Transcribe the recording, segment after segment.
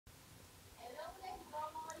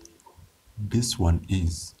This one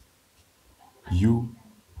is you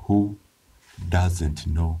who doesn't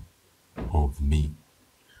know of me.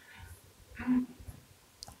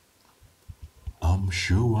 I'm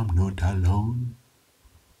sure I'm not alone,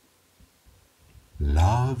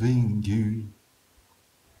 loving you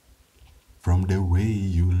from the way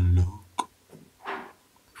you look,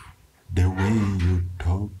 the way you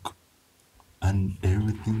talk, and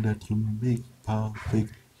everything that you make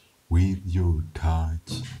perfect with your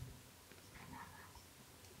touch.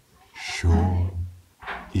 Sure,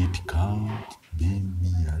 it can't be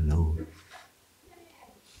me alone.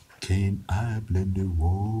 Can I blame the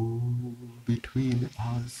wall between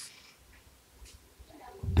us?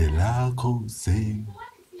 The lack of saying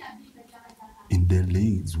in the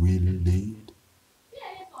leagues we lead,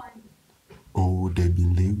 or the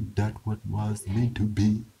belief that what was meant to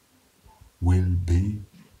be will be,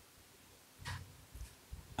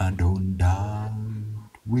 and on that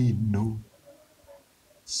we know.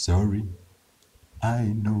 Sorry, I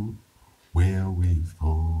know where we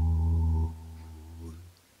fall.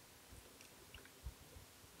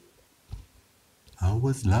 I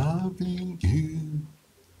was loving you,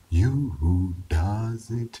 you who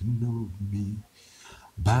doesn't know me,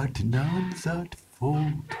 but none's at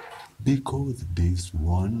fault because this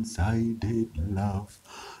one-sided love,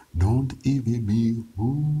 don't even me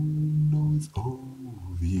who knows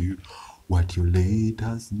of you, what you let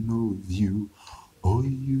us know of you, or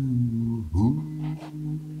you who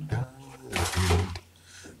doesn't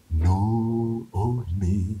know of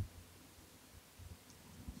me.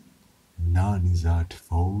 None is at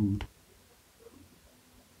fault,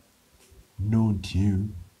 not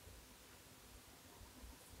you,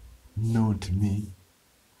 not me,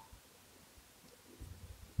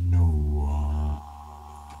 no one.